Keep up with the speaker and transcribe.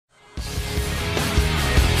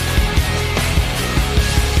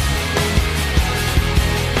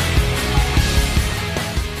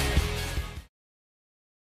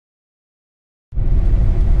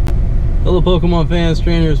Hello Pokemon fans,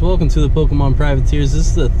 trainers, welcome to the Pokemon Privateers. This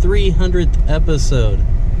is the 300th episode.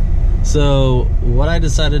 So what I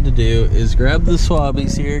decided to do is grab the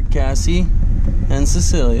Swabbies here, Cassie and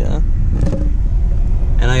Cecilia.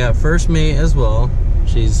 And I got First Mate as well.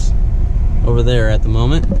 She's over there at the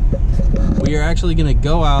moment. We are actually going to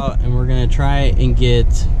go out and we're going to try and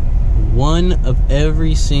get one of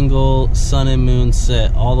every single Sun and Moon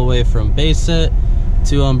set, all the way from base set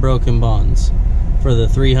to Unbroken Bonds, for the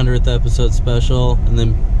 300th episode special, and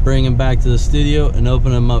then bring them back to the studio and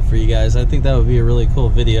open them up for you guys. I think that would be a really cool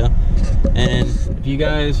video. And if you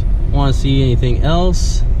guys want to see anything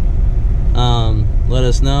else, let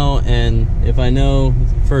us know. And if I know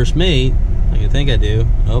First Mate, like I think I do,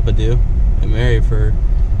 I hope I do, I'm married for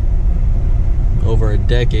over a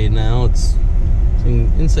decade now. It's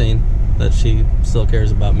insane that she still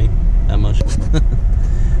cares about me that much.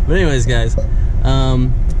 But anyways, guys,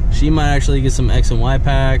 she might actually get some X and Y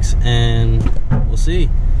packs, and we'll see.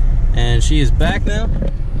 And she is back now,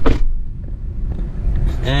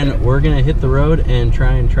 and we're gonna hit the road and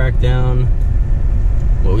try and track down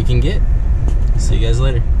what we can get. See you guys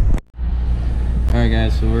later. Alright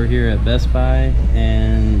guys, so we're here at Best Buy,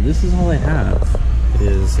 and this is all they have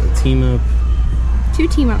is a team up. 2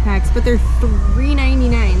 team up packs, but they're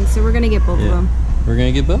 $3.99, so we're gonna get both of them. We're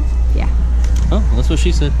gonna get both? Yeah. Oh, that's what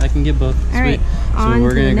she said. I can get both. Sweet. All right. So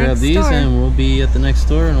we're gonna grab these and we'll be at the next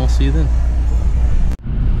store, and I'll see you then.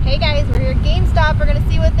 Hey guys, we're here at GameStop. We're gonna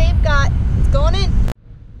see what they've got. It's going in.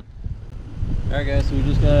 Alright guys, so we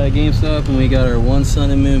just got at GameStop and we got our one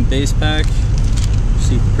Sun and Moon base pack.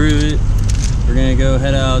 See if you prove it. We're gonna go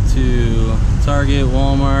head out to Target,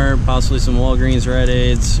 Walmart, possibly some Walgreens, Rite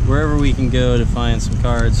Aids, wherever we can go to find some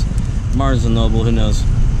cards. Barnes and Noble, who knows?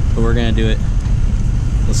 But we're gonna do it.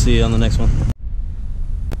 We'll see you on the next one.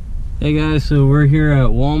 Hey guys, so we're here at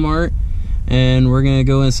Walmart and we're gonna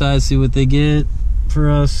go inside, see what they get for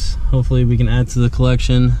us. Hopefully we can add to the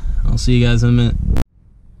collection. I'll see you guys in a minute.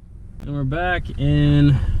 And we're back,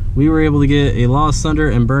 and we were able to get a Lost Thunder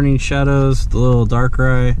and Burning Shadows, the little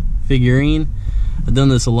Darkrai figurine. I've done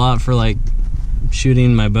this a lot for like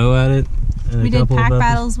shooting my bow at it. We did pack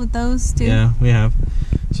battles with those too. Yeah, we have.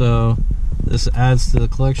 So this adds to the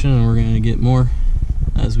collection, and we're gonna get more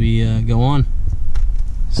as we go on.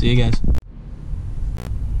 See you guys.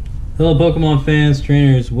 Hello Pokemon fans,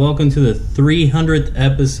 trainers, welcome to the 300th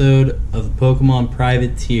episode of Pokemon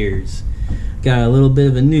Privateers. Got a little bit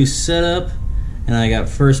of a new setup, and I got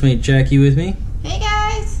First Mate Jackie with me. Hey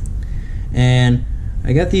guys! And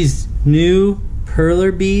I got these new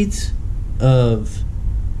perler beads of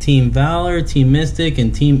Team Valor, Team Mystic,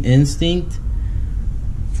 and Team Instinct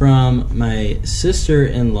from my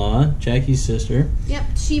sister-in-law, Jackie's sister. Yep,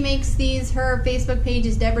 she makes these. Her Facebook page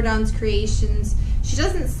is Deborah Dawn's Creations. She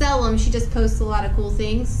doesn't sell them, she just posts a lot of cool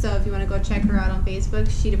things. So if you want to go check her out on Facebook,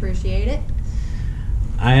 she'd appreciate it.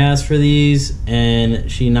 I asked for these,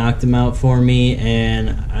 and she knocked them out for me, and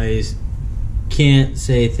I can't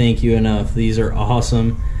say thank you enough. These are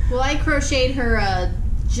awesome. Well, I crocheted her a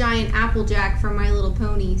giant Applejack from My Little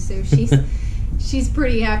Pony, so she's she's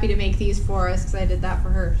pretty happy to make these for us because I did that for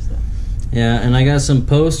her. So. Yeah, and I got some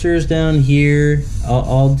posters down here.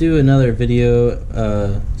 I'll do another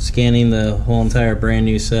video scanning the whole entire brand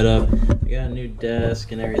new setup. I got a new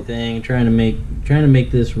desk and everything. Trying to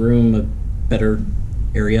make this room a better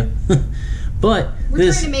area. But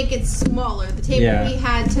we're trying to make it smaller. The table we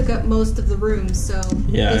had took up most of the room, so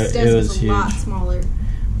this desk was a lot smaller.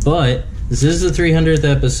 But this is the 300th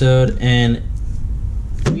episode, and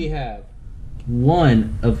we have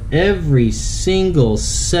one of every single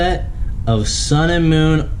set of Sun and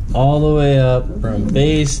Moon, all the way up from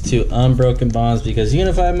base to Unbroken Bonds, because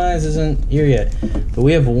Unified Minds isn't here yet. But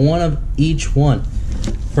we have one of each one.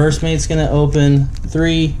 First Mate's gonna open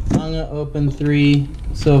 3, I'm gonna open 3,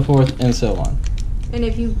 so forth and so on. And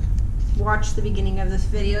if you watch the beginning of this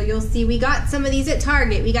video, you'll see we got some of these at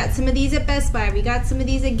Target, we got some of these at Best Buy, we got some of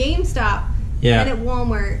these at GameStop, and at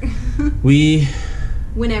Walmart. We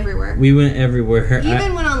went everywhere. We went everywhere.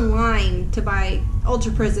 Even went online to buy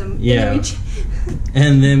Ultra Prism. Yeah.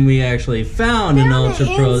 And then we actually found an Ultra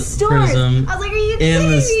Prism I was like, are you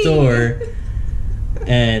in the store.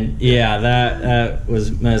 And yeah, that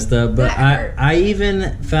was messed up. But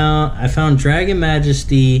I found Dragon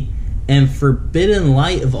Majesty and Forbidden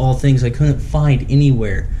Light, of all things, I couldn't find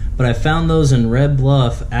anywhere. But I found those in Red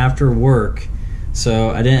Bluff after work. So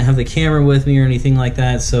I didn't have the camera with me or anything like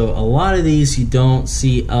that. So a lot of these you don't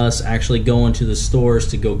see us actually going to the stores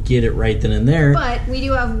to go get it right then and there. But we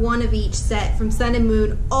do have one of each set from Sun and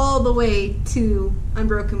Moon all the way to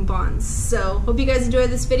Unbroken Bonds. So hope you guys enjoyed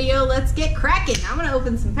this video. Let's get cracking. I'm going to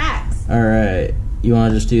open some packs. All right. You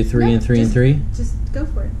want to just do 3 and 3 and 3? Just go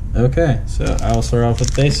for it. Okay, so I'll start off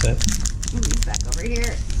with base set. Move these back over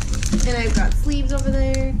here. And I've got sleeves over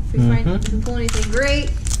there. If we can pull anything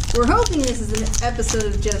great. We're hoping this is an episode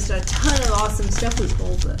of just a ton of awesome stuff we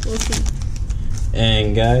pulled, but we'll see.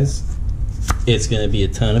 And guys, it's going to be a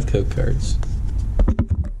ton of code cards.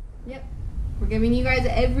 Yep. We're giving you guys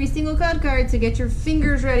every single code card, so get your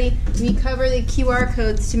fingers ready. We cover the QR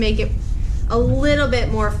codes to make it a little bit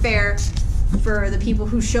more fair for the people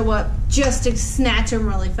who show up just to snatch them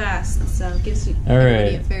really fast. So it gives you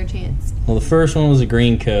everybody a fair chance. Well, the first one was a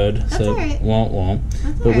green code, That's so alright. won't.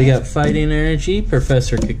 That's But we got Fighting Energy,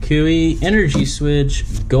 Professor Kukui, Energy Switch,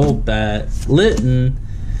 Golbat, Litten,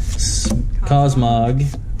 Cosmog,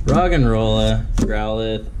 Roggenrola,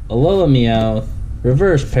 Growlithe, Alola Meowth,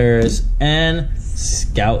 Reverse Paris, and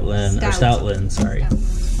Stoutland, sorry. I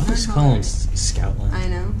just call him Stoutland. I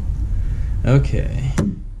know. Okay.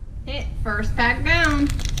 First pack down.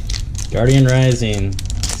 Guardian Rising.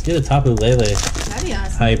 Let's get a Tapu Lele That'd be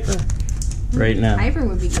awesome. Hyper right now. Hyper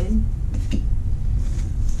would be good.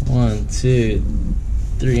 1, 2,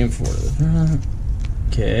 3, and 4 to the front.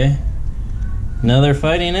 Okay. Another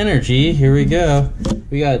Fighting Energy. Here we go.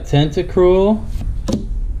 We got Tentacruel,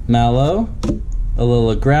 Mallow,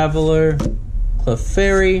 Alola Graveler,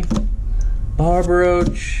 Clefairy,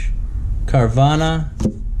 Barbaroach, Carvana,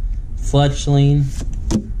 Fletchling,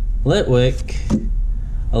 Litwick,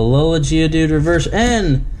 Alola Geodude Reverse,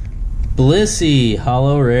 and Blissey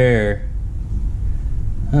Hollow Rare.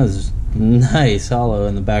 That was nice hollow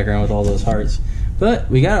in the background with all those hearts.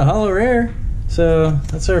 But we got a hollow rare, so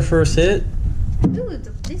that's our first hit. Ooh, it's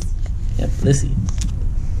a Blissey. Yeah, Blissey.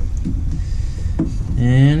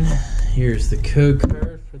 And here's the code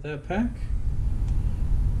card for that pack.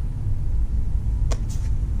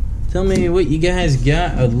 Tell me what you guys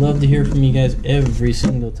got. I'd love to hear from you guys every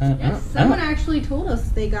single time. Yes, someone actually told us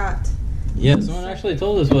they got. Yeah, someone actually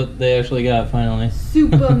told us what they actually got finally.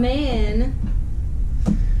 Superman.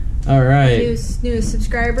 All right. New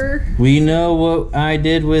subscriber. We know what I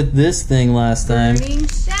did with this thing last time. Burning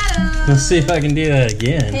Shadow. Let's see if I can do that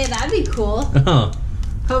again. Hey, that'd be cool. Oh.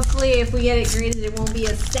 Hopefully, if we get it graded, it won't be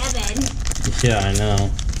a 7. Yeah, I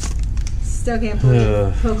know. Still can't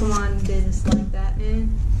believe Pokemon did us like that,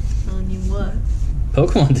 man. Telling you what.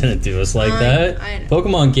 Pokemon didn't do us like that. I know.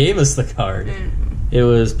 Pokemon gave us the card. I know. It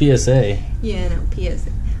was PSA. Yeah, no,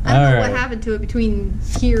 PSA. I don't know what happened to it between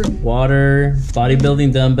here and... Water,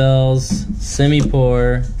 bodybuilding dumbbells,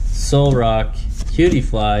 Semi-Pour, Solrock,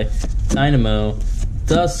 Cutiefly, Dynamo,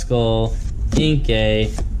 Duskull, Inkay,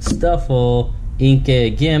 Stuffle, Inkay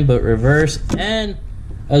again, but reverse, and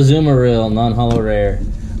Azumarill, non-hollow rare.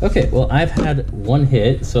 Okay, well, I've had 1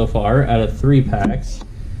 hit so far out of 3 packs.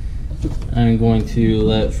 I'm going to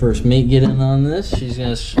let First Mate get in on this. She's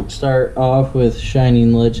going to start off with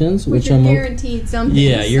Shining Legends, which you're I'm guaranteed something.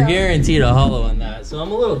 Yeah, you're guaranteed a hollow on that, so I'm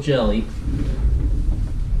a little jelly.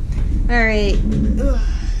 Alright.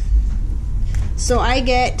 So I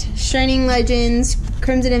get Shining Legends,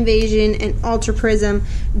 Crimson Invasion, and Ultra Prism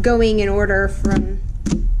going in order from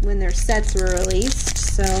when their sets were released.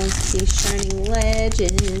 So let's see, Shining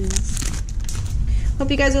Legends. Hope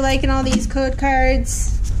you guys are liking all these code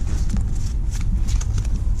cards.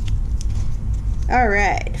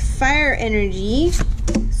 Alright, Fire Energy,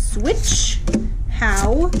 Switch,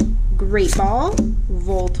 How, Great Ball,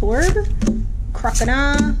 Voltorb,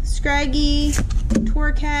 Croconaw, Scraggy,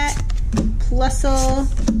 Torcat, Plusle,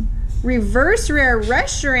 Reverse Rare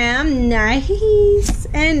Reshiram, nice,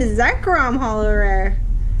 and Zekrom Hollow Rare.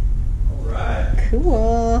 Alright.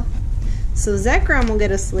 Cool. So Zekrom will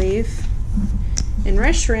get a sleeve, and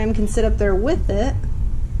Reshiram can sit up there with it,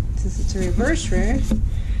 since it's a reverse rare.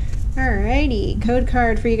 Alrighty, code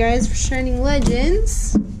card for you guys for Shining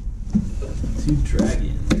Legends. 2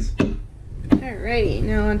 dragons. Alrighty,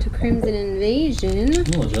 now on to Crimson Invasion. I'm a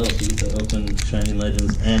little jealous you get to open Shining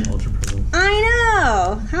Legends and Ultra Prism. I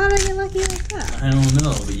know! How did I get lucky like that? I don't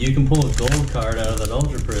know, but you can pull a gold card out of that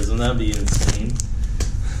Ultra Prism. That'd be insane.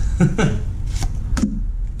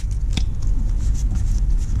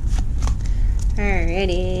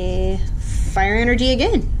 Alrighty. Fire Energy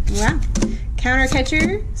again. Wow. Counter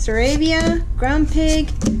Catcher, Staravia,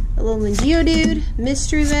 Grumpig, Alolan Geodude,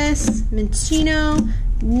 Mystery Vest, Minccino,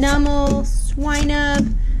 Numel,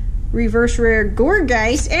 Swinub, Reverse Rare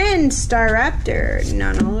Gourgeist, and Staraptor.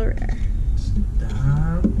 Non-hollow rare.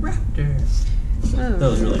 Staraptor. Oh, That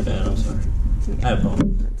was really bad, I'm sorry. I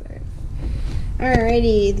apologize. That's alright.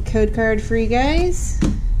 Alrighty, the code card for you guys.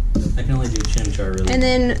 I can only do Chimchar really. And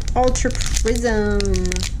then Ultra Prism.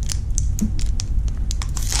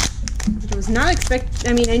 Which was not expect.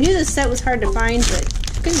 I mean, I knew this set was hard to find, but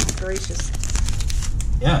goodness gracious.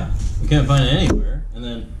 yeah, we couldn't find it anywhere. And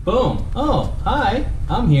then, boom. Oh, hi,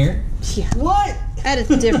 I'm here. Yeah. What? At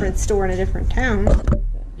a different store in a different town.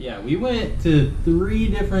 Yeah, we went to 3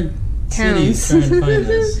 different Towns. cities trying to find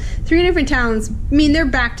this. 3 different towns. I mean, they're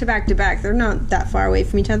back to back to back. They're not that far away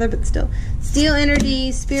from each other, but still. Steel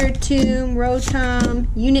Energy, Spiritomb, Rotom,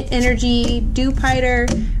 Unit Energy, Dewpider,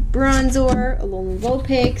 Bronzor, Alolan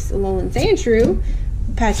Vulpix, Alolan Sandshrew,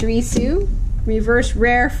 Pachirisu, Reverse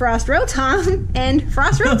Rare Frost Rotom, and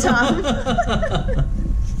Frost Rotom.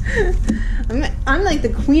 I'm like the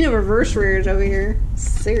queen of reverse rares over here.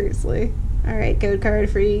 Seriously. Alright, code card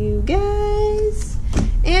for you guys.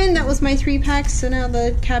 And that was my 3 packs, so now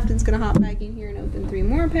the captain's gonna hop back in here and open 3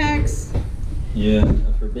 more packs. Yeah,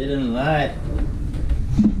 a Forbidden Light.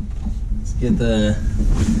 Let's get a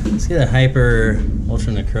Hyper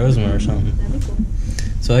Ultra Necrozma or something. That'd be cool.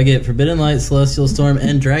 So I get Forbidden Light, Celestial Storm,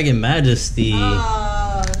 and Dragon Majesty.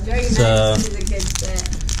 Oh, Dragon Majesty is a good set.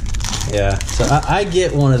 Yeah, so I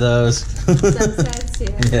get one of those. Subsets,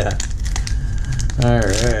 yeah. Yeah.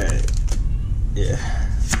 Alright. Yeah.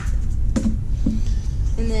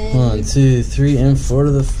 And then 1, 2, 3, and 4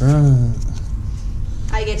 to the front.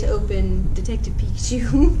 I get to open Detective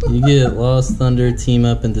Pikachu. You get Lost Thunder, Team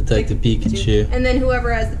Up, and Detective Pikachu. And then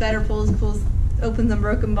whoever has the better pulls opens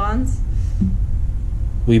Unbroken Bonds.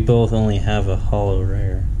 We both only have a holo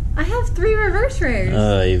rare. I have 3 reverse rares.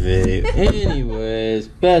 Ay, babe. Anyways,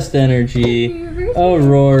 Best Energy,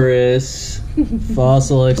 Aurorus,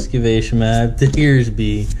 Fossil Excavation Map,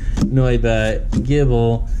 Diggersby, Noibat,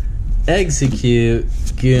 Gibble, Execute,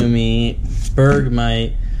 Gumi,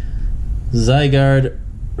 Bergmite, Zygarde,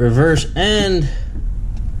 Reverse, and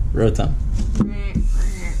Rotom.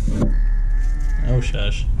 Oh,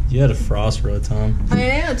 shush. You had a Frost Rotom.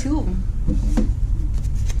 I know, 2 of them.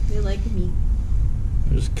 They like me.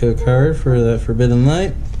 There's a code card for that Forbidden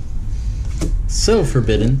Light. So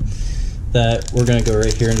forbidden that we're going to go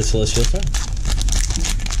right here into Celestial Storm.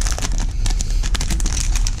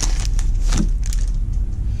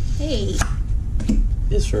 Hey.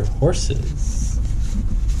 It's for horses.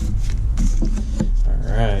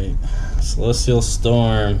 Alright. Celestial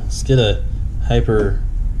Storm. Let's get a Hyper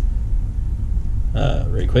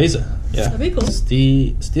Rayquaza. Yeah. That'd be cool.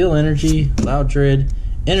 Steel Energy, Loudred,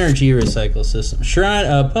 Energy Recycle System, Shrine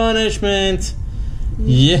of Punishment.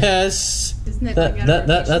 Yes. Isn't that going out of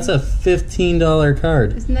rotation? That's a $15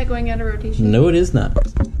 card. Isn't that going out of rotation? No, it is not.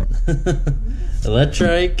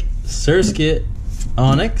 Electrike, Surskit,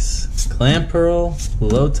 Onyx, Clamperl,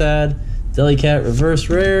 Lotad, Delicat Reverse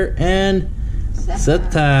Rare, and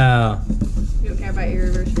Sceptile. You don't care about your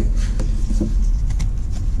reverse rare?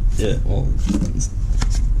 Yeah, well, it's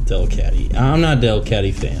Delcatty. I'm not a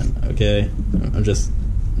Delcatty fan, okay? I'm just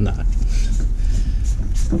not.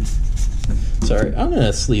 Sorry, I'm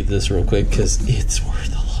gonna sleeve this real quick because it's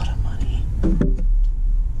worth a lot of money.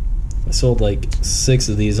 I sold like 6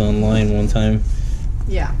 of these online one time.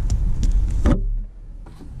 Yeah.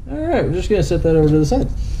 Alright, we're just gonna set that over to the side.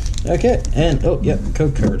 Okay, and oh, yep,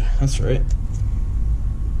 code card. That's right.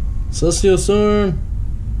 Celestial Storm.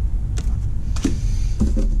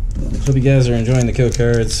 Hope you guys are enjoying the code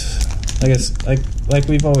cards. Like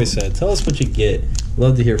we've always said, tell us what you get.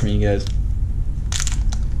 Love to hear from you guys.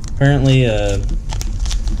 Apparently, the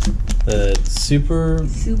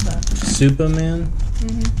Superman,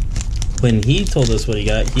 when he told us what he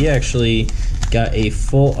got, he actually got a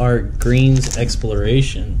full art Greens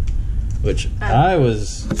Exploration, which I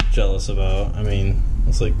was jealous about. I mean, I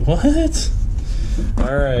was like, what?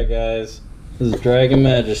 Alright, guys. This is Dragon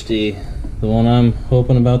Majesty, the one I'm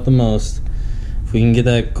hoping about the most. If we can get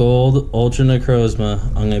that gold Ultra Necrozma,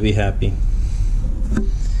 I'm going to be happy.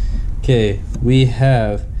 Okay, we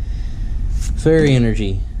have Fairy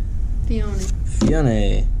Energy,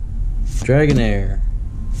 Fione, Dragonair,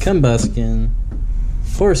 Combuskin,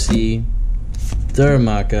 Horsey,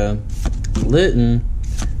 Darumaka, Litten,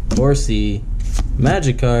 Horsey,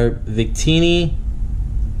 Magikarp, Victini,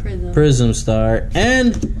 Prism Star,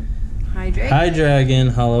 and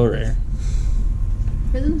Hydreigon Hollow Rare.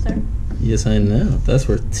 Prism Star. Yes, I know. That's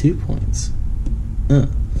worth 2 points.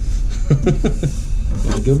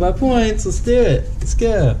 Let's go by points. Let's do it. Let's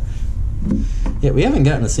go. Yeah, we haven't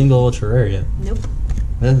gotten a single Ultra Rare yet. Nope.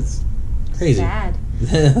 That's crazy. Sad.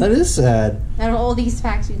 That is sad. Out of all these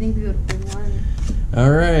packs, you think we would have won.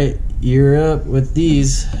 Alright, you're up with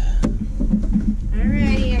these.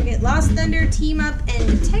 Alrighty, I get Lost Thunder, Team Up, and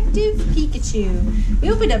Detective Pikachu.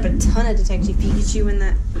 We opened up a ton of Detective Pikachu when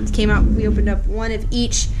that came out. We opened up one of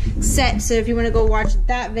each set, so if you want to go watch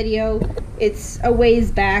that video, it's a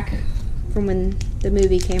ways back from when the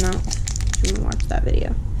movie came out. If you want to watch that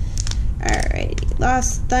video. Alrighty,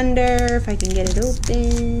 Lost Thunder, if I can get it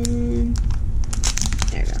open.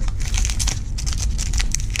 There we go.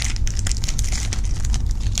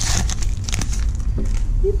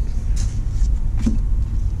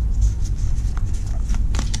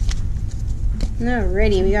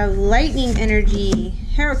 Alrighty, we got Lightning Energy,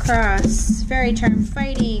 Heracross, Fairy Charm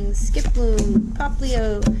Fighting, Skiploom,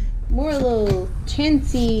 Poplio, Morlo,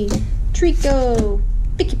 Chansey, Trico,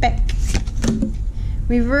 Pikipek,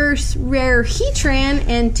 Reverse Rare Heatran,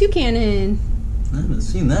 and Toucannon. I haven't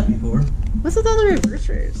seen that before. What's with all the reverse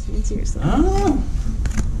rares? I mean, seriously. I don't know.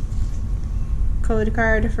 Code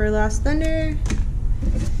card for Lost Thunder.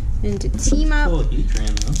 And to team up. Cool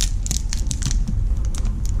Heatran though.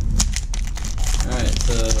 Alright,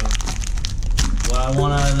 so what I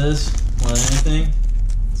want out of this, more than anything,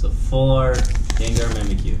 it's a full art Gengar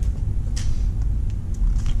Mimikyu.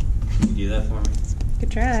 Can you do that for me?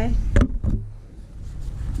 Good try.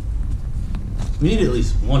 We need at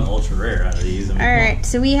least one ultra rare out of these. I mean, Alright,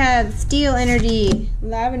 so we have Steel Energy,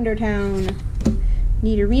 Lavender Town,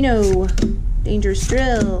 Nidorino, Dangerous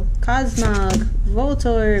Drill, Cosmog,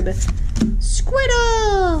 Voltorb,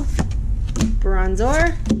 Squirtle,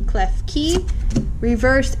 Bronzor, Klefki,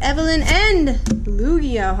 Reversed Evelyn, and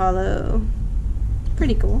Lugia Hollow.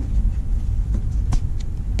 Pretty cool.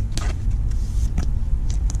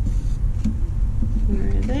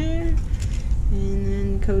 Right there. And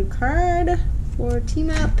then code card for team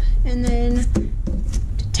up, and then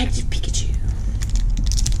Detective Pikachu.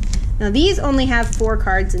 Now these only have 4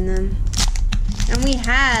 cards in them, and we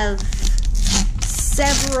have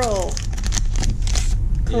several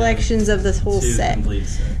collections of this whole set. Complete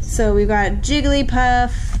sets. So we've got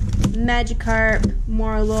Jigglypuff, Magikarp,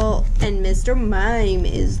 Marlow, and Mr. Mime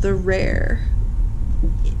is the rare.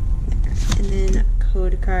 And then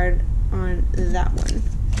code card on that one.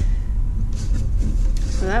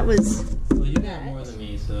 So that was. Well, you got more than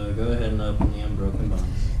me, so go ahead and open the Unbroken Bonds.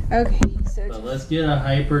 Okay, so But let's get a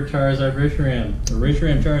Hyper Charizard Reshiram. A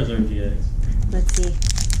Reshiram Charizard GX. let's see.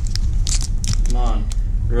 Come on.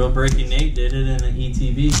 Real Breaking Nate did it in an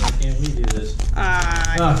ETB. Why can't we do this?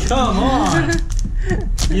 Oh, come on!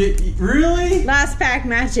 you really? Last pack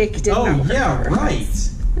magic did not work. Oh, yeah, for right.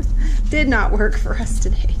 us. Did not work for us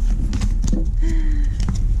today.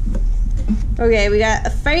 Okay, we got a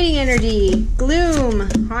Fighting Energy, Gloom,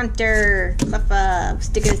 Haunter, Cleffa,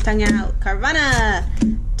 sticking his tongue out, Carvanha,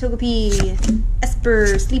 Togepi,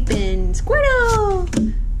 Esper, Sleepin,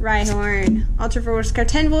 Squirtle, Rhyhorn, Ultra Force,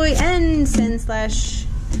 Cartenvoy, and Sandslash,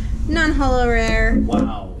 non-holo rare.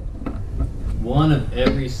 Wow. One of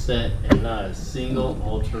every set and not a single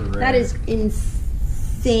ultra rare. That is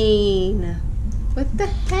insane. What the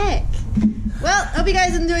heck? Well, hope you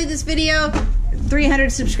guys enjoyed this video.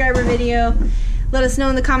 300 subscriber video. Let us know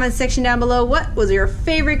in the comments section down below, what was your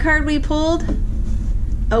favorite card we pulled?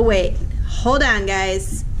 Oh wait, hold on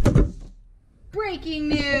guys. Breaking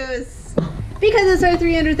news! Because it's our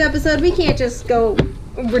 300th episode, we can't just go,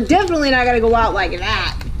 we're definitely not gonna go out like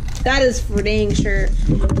that. That is for dang sure.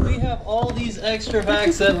 We have all these extra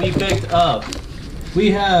packs that we picked up. We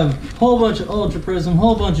have a whole bunch of Ultra Prism,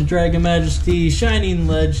 whole bunch of Dragon Majesty, Shining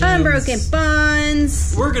Legends. Unbroken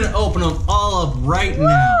Bonds. We're gonna open them all up right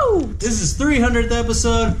now. This is 300th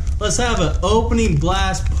episode. Let's have an opening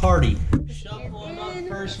blast party. Shuffle them up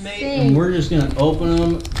first, mate, and we're just gonna open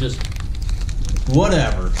them just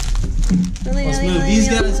whatever. Let's move these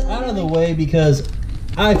guys out of the way because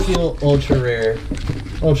I feel ultra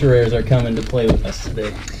rares are coming to play with us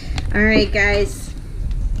today. Alright guys.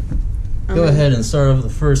 Go ahead and start off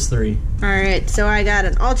with the first 3. Alright, so I got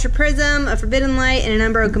an Ultra Prism, a Forbidden Light, and an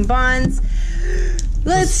Unbroken Bonds.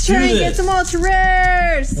 Let's try and get some Ultra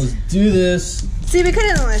Rares! Let's do this. See, we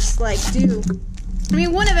couldn't just like do... I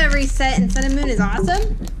mean, one of every set in Sun and Moon is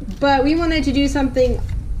awesome, but we wanted to do something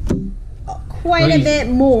quite a bit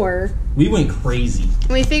more. We went crazy.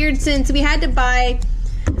 We figured since we had to buy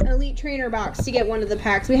an Elite Trainer box to get one of the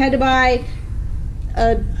packs, we had to buy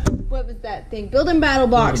a... what was that thing? Build and Battle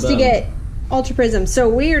box to get Ultra Prism. So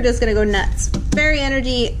we are just gonna go nuts. Fairy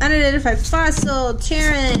Energy, Unidentified Fossil,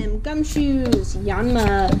 Cherim, Gumshoes,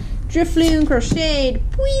 Yanma, Drifloon, Crocheted,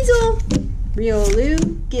 Weasel,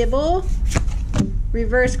 Riolu, Gibble,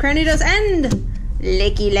 Reverse Cranidos, and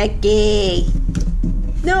Licky.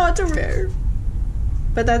 No, it's a rare.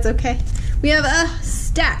 But that's okay. We have a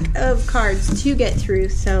stack of cards to get through,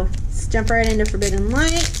 so let's jump right into Forbidden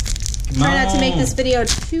Light. Try not to make this video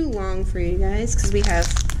too long for you guys, because we have...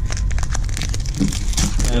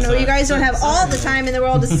 you know, you guys don't have all the time in the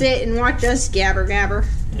world to sit and watch us gabber.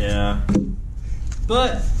 Yeah.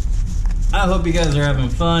 But, I I hope you guys are having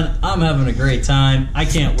fun. I'm having a great time. I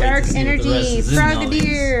can't wait Dark to see Energy, what the rest is in all these.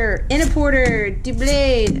 Frogadier, Inniporter,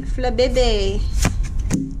 Dublade, Flabebe,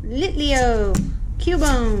 Litleo,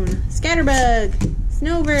 Cubone, Scatterbug,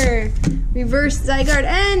 Snover, Reverse Zygarde,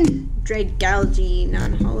 and Dragalge,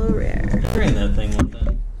 non-holo rare. Bring that thing with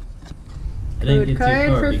that. I didn't get too Card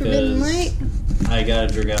far for Forbidden because Light. I got a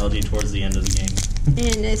Dragalge towards the end of the game.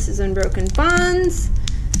 And this is Unbroken Bonds.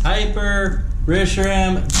 Hyper,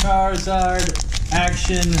 Reshiram, Charizard,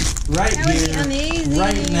 action right That would be here, amazing.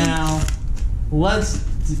 right now.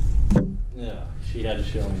 Yeah, she had to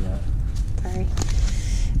show me that. Sorry.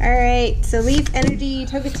 Alright, so Leaf Energy,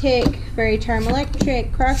 Togetic, Fairy Charm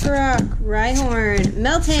Electric, Krokorok, Rhyhorn,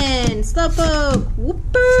 Melton, Slowpoke,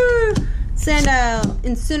 Wooper, Sandile,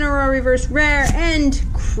 Incineroar Reverse Rare, and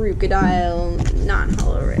Crocodile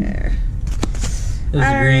non-holo rare. There's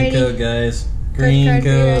a green code, guys. Green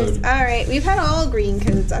code. Alright, we've had all green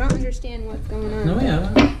codes. I don't understand what's going on. No, we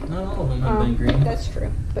haven't. Not all of them have been green. That's true,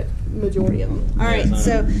 but majority of them. Yeah, Alright, it's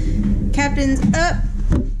so Captain's up.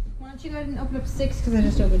 Why don't you go ahead and open up 6, because I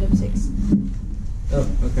just opened up 6. Oh,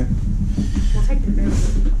 okay. We'll take the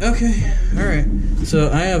first. Okay, alright. So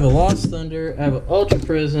I have a Lost Thunder, I have an Ultra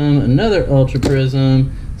Prism, another Ultra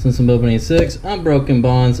Prism. Since I'm opening 6, Unbroken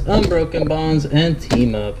Bonds, and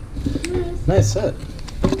Team Up. Nice set.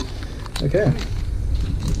 Okay.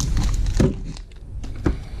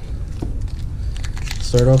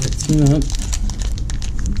 Start off with Team Up.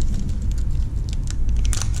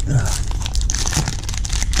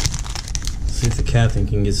 See if the captain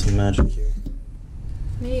can get some magic here.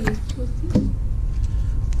 Maybe. We'll see.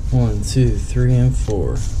 1, 2, 3, and 4.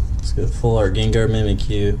 Let's go full art. Gengar,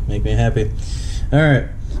 Mimikyu. Make me happy. Alright.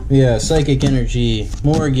 We have Psychic Energy,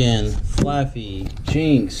 Morgan, Flaffy,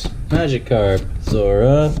 Jinx, Magikarp,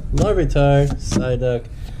 Zora, Larvitar, Psyduck,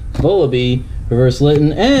 Volibee, Reverse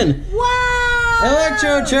Litten, and Wow!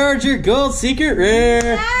 Electro Charger Gold Secret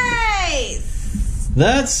Rare. Nice!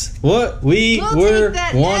 That's what we We'll were take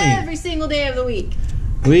that wanting. every single day of the week.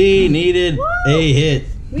 We needed a hit.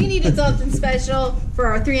 We needed something special for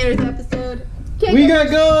our 300th episode. We got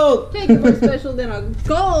gold! Take it more special than a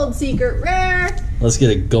gold secret rare. Let's get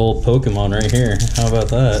a gold Pokemon right here. How about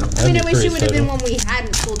that? I mean, I That'd be wish pretty it would have been special. one we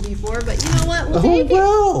hadn't pulled before, but you know what? We'll Oh, take it.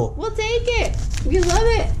 well. We'll take it. We love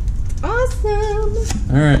it.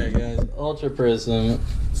 Awesome. Alright, guys. Ultra Prism.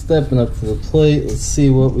 Stepping up to the plate. Let's see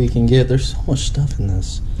what we can get. There's so much stuff in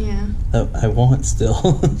this Yeah. that I want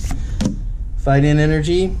still. Fighting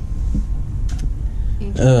Energy.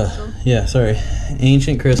 Yeah, sorry.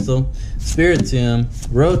 Ancient Crystal. Spiritomb.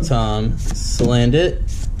 Rotom. Salandit.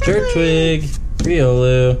 Turtwig.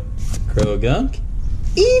 Riolu. Krogunk.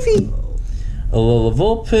 Eevee. Alola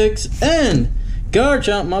Vulpix. And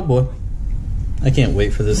Garchomp, my boy. I can't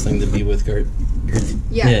wait for this thing to be with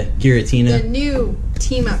Yeah. Giratina. The new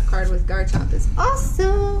team up card with Garchomp is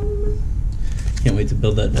awesome. Can't wait to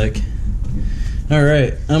build that deck.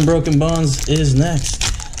 Alright, Unbroken Bonds is next.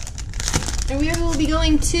 And we will be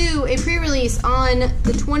going to a pre-release on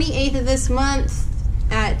the 28th of this month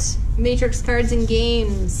at Matrix Cards and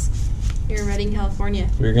Games here in Redding, California.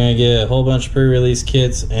 We're going to get a whole bunch of pre-release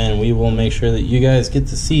kits, and we will make sure that you guys get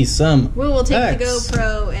to see some We will take packs. the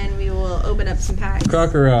GoPro and we will open up some packs.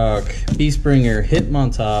 Krokorok, Beastbringer,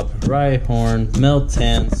 Hitmontop, Rhyhorn,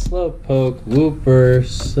 Meltan, Slowpoke, Wooper,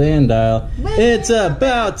 Sandile. It's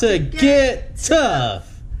about to get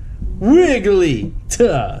tough. Wiggly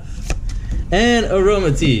tough. And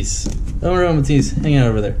Aromatisse. Aromatisse, hang out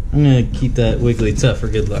over there. I'm going to keep that Wiggly tough for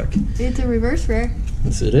good luck. It's a reverse rare.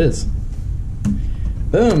 Yes, it is.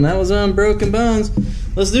 Boom, that was Unbroken Bonds.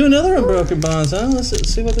 Let's do another Unbroken Bonds, huh? Let's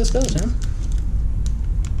see what this does, huh?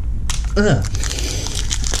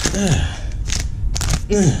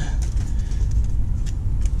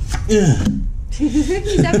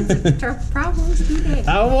 He's having some problems today.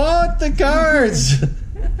 I want the cards!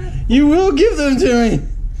 You will give them to me!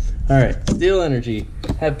 Alright, Steel Energy,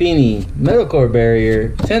 Happiny, Metalcore Barrier,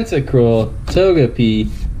 Tentacruel, Togepi,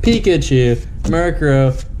 Pikachu,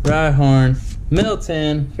 Murkrow, Rhyhorn,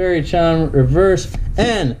 Miltank, Fairy Charm Reverse,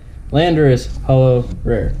 and Landorus Holo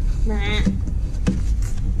Rare.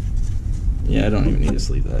 Yeah, I don't even need to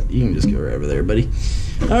sleeve that. You can just go right over there, buddy.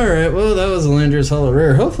 Alright, well, that was a Landorus Holo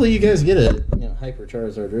Rare. Hopefully you guys get it. You know, Hyper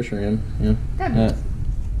Charizard Reshiram, you know,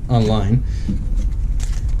 online.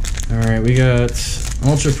 Alright, we got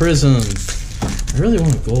Ultra Prism. I really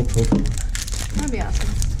want a gold Pokemon. That'd be awesome.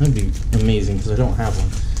 That'd be amazing, because I don't have one.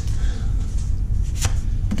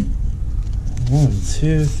 1,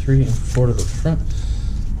 2, 3, and 4 to the front.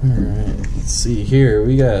 Alright, let's see here.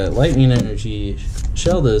 We got Lightning Energy,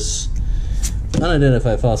 Sheldus,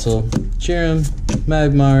 Unidentified Fossil, Cherim,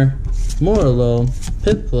 Magmar, Morlo,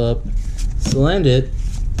 Piplup, Salandit,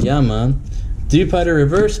 Yaman, Dewpider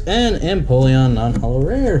Reverse, and Empoleon non-holo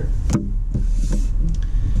rare.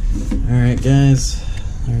 Alright guys,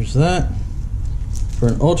 there's that for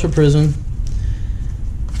an Ultra Prism.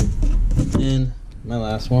 And my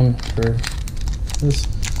last one for this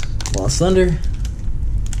Lost Thunder. And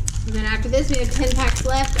then after this, we have 10 packs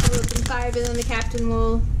left. I'll open 5, and then the captain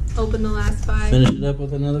will open the last 5. Finish it up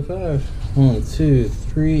with another 5. 1, 2,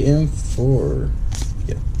 3, and 4.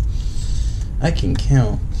 Yeah, I can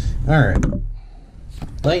count. Alright.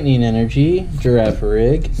 Lightning Energy,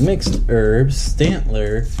 Girafarig, Mixed Herbs,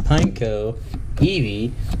 Stantler, Pineco,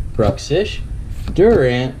 Eevee, Bruxish,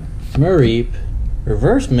 Durant, Mareep,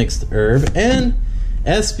 Reverse Mixed Herb, and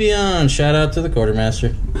Espeon. Shout out to the Quartermaster.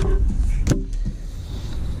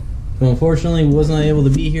 Who unfortunately was not able to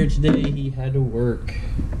be here today. He had to work.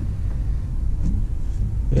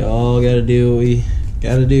 We all gotta do what we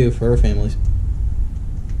gotta do for our families.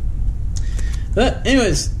 But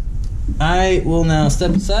anyways, I will now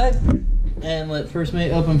step aside and let First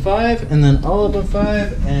Mate open 5, and then I'll open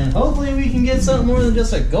 5, and hopefully we can get something more than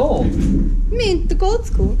just a gold. I mean, the gold's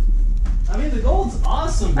cool. I mean, the gold's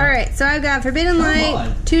awesome. Alright, so I've got Forbidden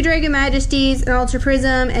Light, 2 Dragon Majesties, an Ultra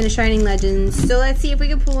Prism, and a Shining Legends. So let's see if we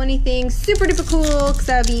can pull anything super duper cool, because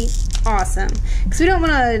that would be awesome. Because we don't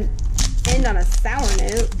want to end on a sour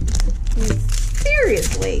note. I mean,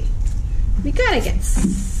 seriously. We gotta get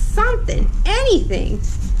something, anything.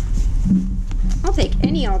 I'll take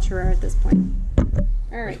any Ultra Rare at this point.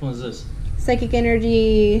 Alright. Which one's this? Psychic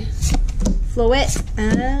Energy, Floette,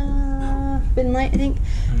 Forbidden Light, I think.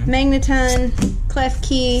 Magneton,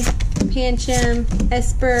 Klefki, Pancham,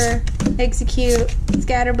 Esper, Execute,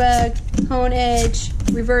 Scatterbug, Hone Edge,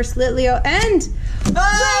 Reverse Litleo, and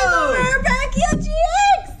Rainbow Rare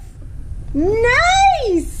GX!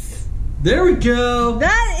 Nice! There we go!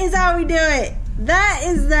 That is how we do it. That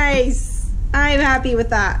is nice. I'm happy with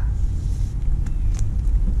that.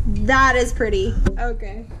 That is pretty.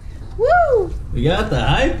 Okay. Woo! We got the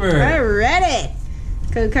Hyper! I read it.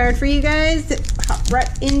 Code card for you guys. Hop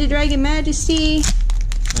right into Dragon Majesty.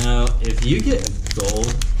 Now, if you get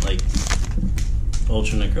gold, like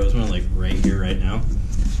Ultra Necrozma, like right here, right now,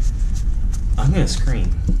 I'm gonna scream.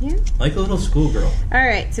 Yeah. Like a little schoolgirl.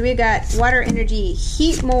 Alright, so we got Water Energy,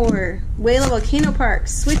 Heatmore, Whale Volcano Park,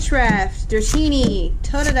 Switch Raft, Dratini,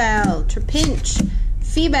 Totodile, Trapinch,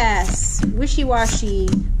 Feebas, Wishy Washy,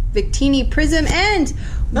 Victini Prism, and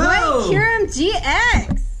White Kyurem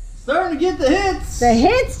GX! Starting to get the hits! The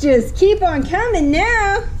hits just keep on coming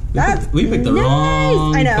now. We picked the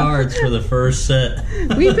wrong cards for the first set.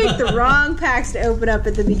 We picked the wrong packs to open up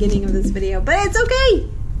at the beginning of this video, but it's okay.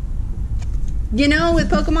 You know, with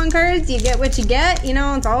Pokemon cards, you get what you get. You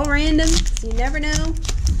know, it's all random, so you never know.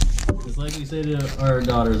 It's like we say to our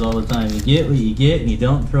daughters all the time, you get what you get and you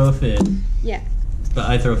don't throw a fit. Yeah. But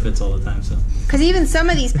I throw fits all the time, so. Because even some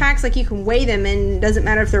of these packs, like, you can weigh them, and it doesn't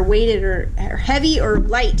matter if they're weighted or heavy or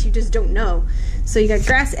light, you just don't know. So you got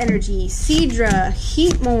Grass Energy, Seadra,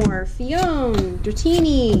 Heatmore, Fion,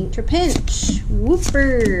 Dratini, Trapinch,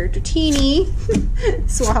 Wooper, Dratini,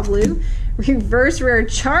 Swablu, Reverse Rare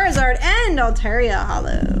Charizard, and Altaria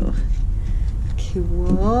Hollow.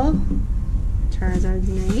 Cool. Charizard's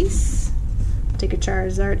nice. Take a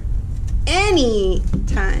Charizard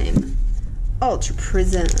anytime. Ultra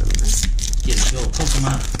Prism. Get a go,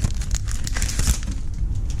 Pokemon.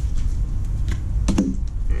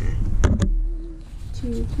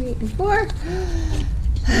 Two, 3, and 4.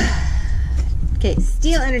 Okay,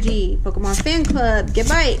 Steel Energy, Pokemon Fan Club,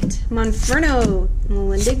 Gabite, Monferno,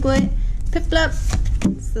 Lindiglet, Piplup,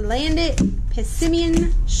 Salandit,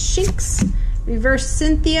 Pessimian, Shinx, Reverse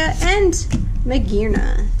Cynthia, and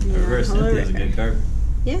Magearna. Reverse Cynthia is a good card.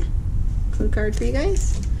 Yeah. Code card for you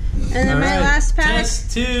guys. And then my last pack.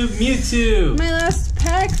 Test Tube Mewtwo. My last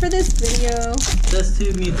pack for this video. Test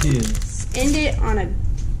Tube Mewtwo. Let's end it on a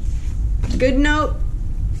good note.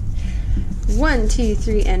 1, 2,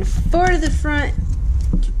 3, and 4 to the front.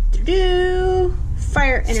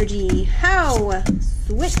 Fire Energy, How,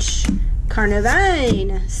 Switch,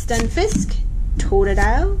 Carnivine, Stunfisk,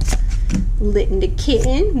 Totodile, Litton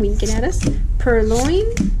Kitten, winking at us,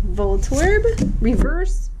 Purloin, Voltorb,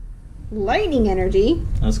 Reverse, Lightning Energy.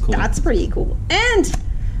 That's cool. That's pretty cool. And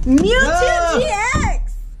Mewtwo GX!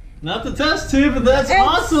 Not the test tube, but that's It's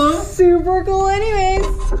awesome. Super cool anyways.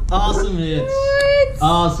 Awesome hits. What?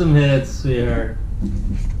 Awesome hits, sweetheart.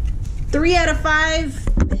 3 out of 5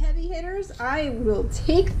 heavy hitters. I will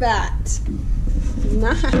take that.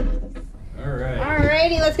 Nice. Alright.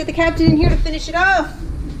 Alrighty, let's get the captain in here to finish it off.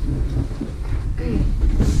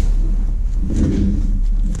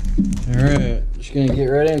 Alright. Just gonna get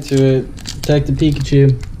right into it. Detective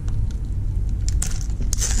Pikachu.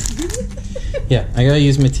 Yeah, I gotta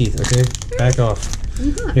use my teeth, okay? Back off.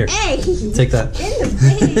 Here, Hey! take that. In the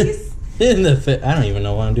face! In the face. I don't even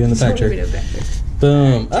know what I'm doing in the back Don't chair. even know back there.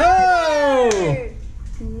 Boom. Oh!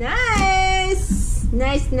 Nice!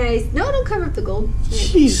 Nice, nice. No, don't cover up the gold.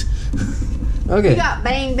 Jeez. You Okay. got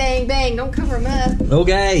bang, bang, bang. Don't cover them up.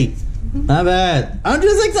 Okay. My bad. I'm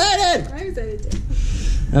just excited. I'm excited too.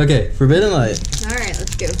 Okay, Forbidden Light. Alright,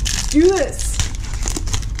 let's go. Do this!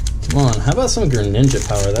 Come on. How about some Greninja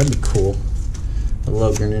power? That'd be cool. I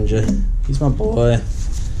love Greninja. He's my boy.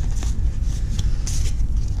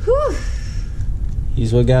 Whew.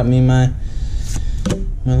 He's what got me my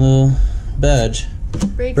little badge.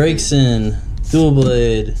 Breaks in, Dual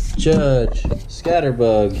Blade, Judge,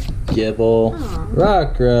 Scatterbug, Gibble, Aw.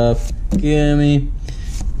 Rockruff, Gimme,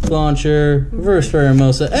 Launcher, Reverse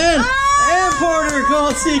Pheromosa, and Porter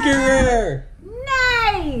Gold Secret Rare!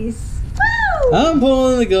 Nice! Woo! I'm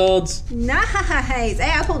pulling the golds. Nice! Hey,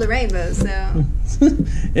 I pulled a rainbow, so.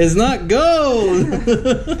 It's not gold!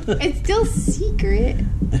 It's still secret.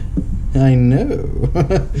 I know.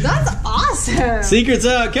 That's awesome! Secret's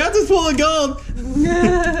out. Captain's pulling gold!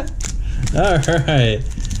 Alright.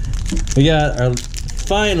 We got our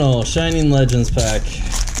final Shining Legends pack.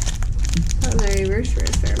 Oh, the reverse rare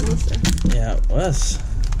Pheromosa. Yeah, it was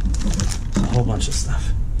a whole bunch of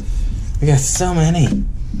stuff. We got so many.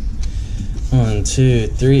 1, 2,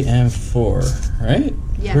 3, and 4. Right?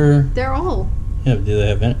 Yeah, they're all. Yeah, do they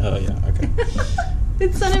have any? Oh, yeah, okay.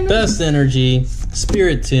 It's Sun and Moon. Best Energy,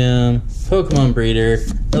 Spiritomb, Pokemon Breeder,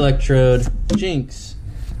 Electrode, Jinx,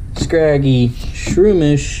 Scraggy,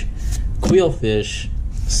 Shroomish, Quillfish,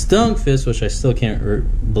 Stunkfist, which I still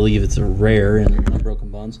can't believe it's a rare in Unbroken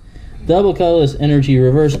Bonds, Double Colorless Energy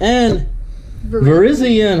Reverse, and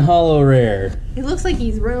Virizion Hollow Rare. It looks like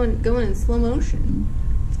he's going in slow motion.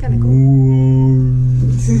 It's kind of cool.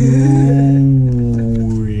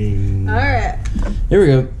 Alright. Here we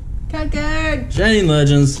go. Card. Shining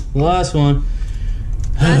Legends, the last one.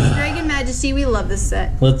 Last Dragon Majesty, we love this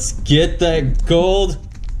set. Let's get that gold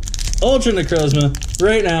Ultra Necrozma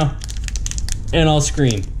right now, and I'll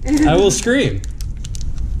scream. I will scream.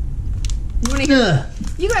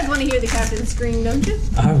 You guys want to hear the captain scream, don't you?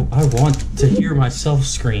 I want to hear myself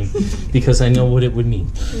scream because I know what it would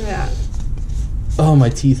mean. Yeah. Oh, my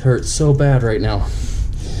teeth hurt so bad right now.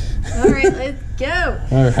 Alright, let's go.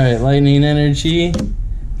 Alright, Lightning Energy,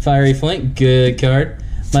 Fiery Flint, good card.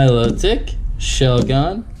 Milotic,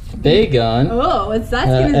 Shelgon, Bagon. Oh, what's that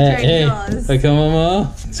going to cause? Akomomo,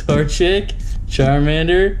 Torchic,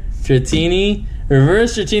 Charmander, Dratini,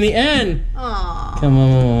 Reverse Dratini, and Aww.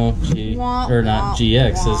 Komomomo G, or not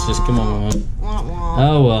GX, it's just Komomomo.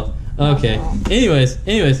 Oh well. Okay. Anyways,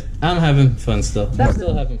 I'm having fun still. I'm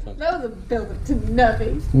still having fun. That was a build up to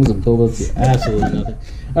nothing. It was a build up to absolutely nothing.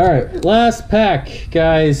 Alright, last pack,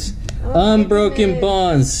 guys. Unbroken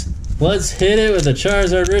Bonds. Let's hit it with a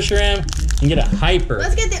Charizard Reshiram and get a Hyper.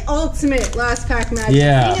 Let's get the ultimate last pack magic.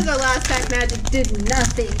 Yeah. Seeing as our last pack magic did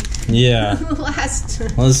nothing. Yeah. Last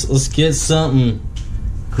time. Let's get something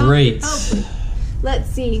great. Hopefully. Let's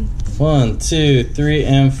see. 1, 2, 3,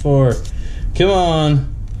 and 4. Come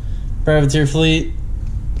on, Privateer Fleet.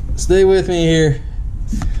 Stay with me here.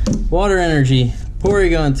 Water Energy,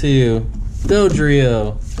 Porygon 2,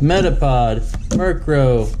 Dodrio, Metapod,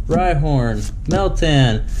 Murkrow, Rhyhorn,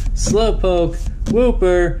 Meltan, Slowpoke,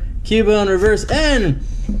 Wooper, Cubone Reverse, and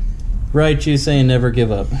Raichu saying never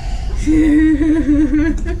give up.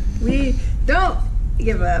 We don't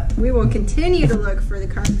give up. We will continue to look for the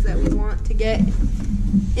cards that we want to get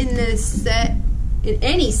in this set, in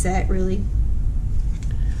any set, really.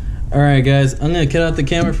 Alright guys, I'm going to cut out the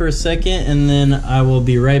camera for a second and then I will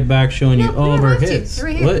be right back showing you all of our hits. They're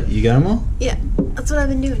right here. What? You got them all? Yeah, that's what I've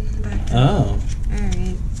been doing. Oh.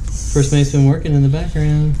 Alright. First mate's been working in the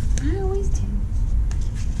background. I always do.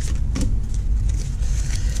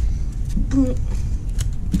 Boom.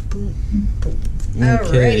 Boom. Boom.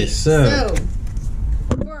 Okay, Alrighty. so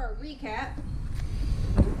For a recap,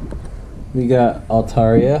 we got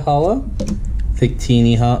Altaria Hollow,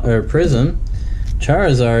 Victini Prism,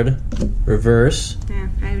 Charizard Reverse. yeah,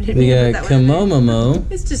 I didn't We even got put that one in there.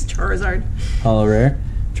 Komomomo It's just Charizard. Hollow Rare.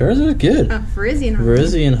 Charizard's good. Virizion.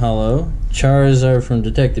 Virizion Hollow. Charizard from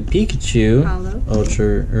Detective Pikachu. Hollow.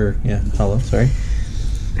 Hollow, sorry.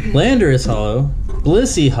 Landorus Hollow.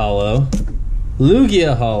 Blissey Hollow.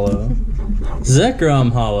 Lugia Hollow.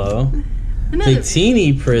 Zekrom Hollow. Another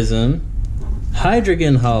Victini Prism.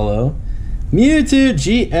 Hydreigon Hollow. Mewtwo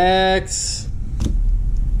GX.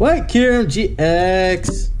 White Kyurem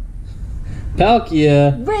GX.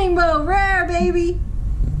 Palkia. Rainbow Rare, baby.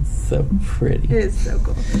 so pretty. It is so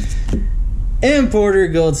cool. Importer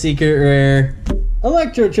Gold Secret Rare.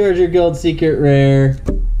 Electro Charger Gold Secret Rare.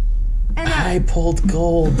 I pulled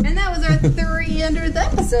gold. And that was our 300th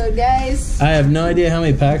episode, guys. I have no idea how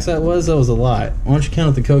many packs that was. That was a lot. Why don't you count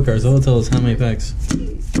up the code cards? That will tell us how many packs.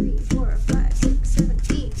 2, 3, 4, 5, 6, 7,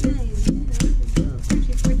 8, 9, 10, 11, 12, 13, 14,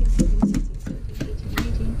 15, 16, 17, 18,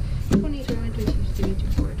 19, 20, 21, 22, 23,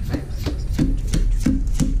 24, 25,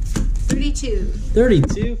 26, 27, 32.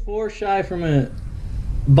 32, 4 shy from a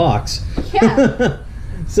box. Yeah.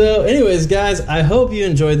 So anyways, guys, I hope you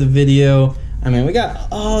enjoyed the video. I mean, we got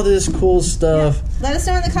all this cool stuff. Yeah. Let us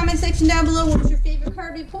know in the comment section down below what was your favorite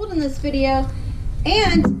card we pulled in this video.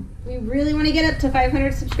 And we really want to get up to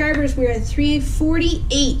 500 subscribers. We were at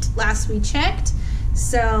 348 last we checked.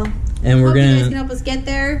 So and you guys can help us get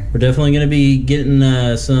there. We're definitely gonna be getting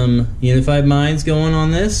some Unified Minds going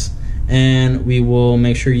on this. And we will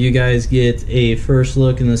make sure you guys get a first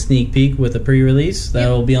look in the sneak peek with a pre-release. That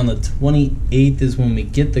will be on the 28th is when we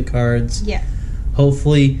get the cards. Yeah.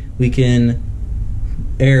 Hopefully we can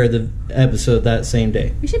air the episode that same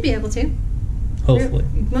day. We should be able to. Hopefully.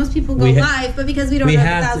 Most people go live, but because we don't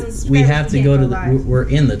have 1,000 subscribers, we have to go to live. We're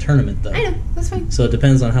in the tournament though. I know, that's fine. So it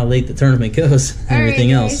depends on how late the tournament goes and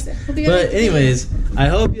everything else. But anyways, I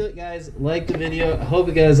hope you guys liked the video. I hope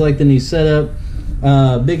you guys like the new setup.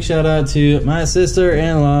 Big shout out to my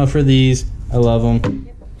sister-in-law for these. I love them.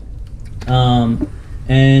 Yep.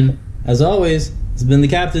 And as always, it's been the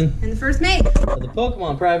captain and the first mate of the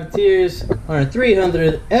Pokemon Privateers on our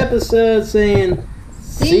 300th episode saying,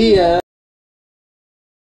 see ya.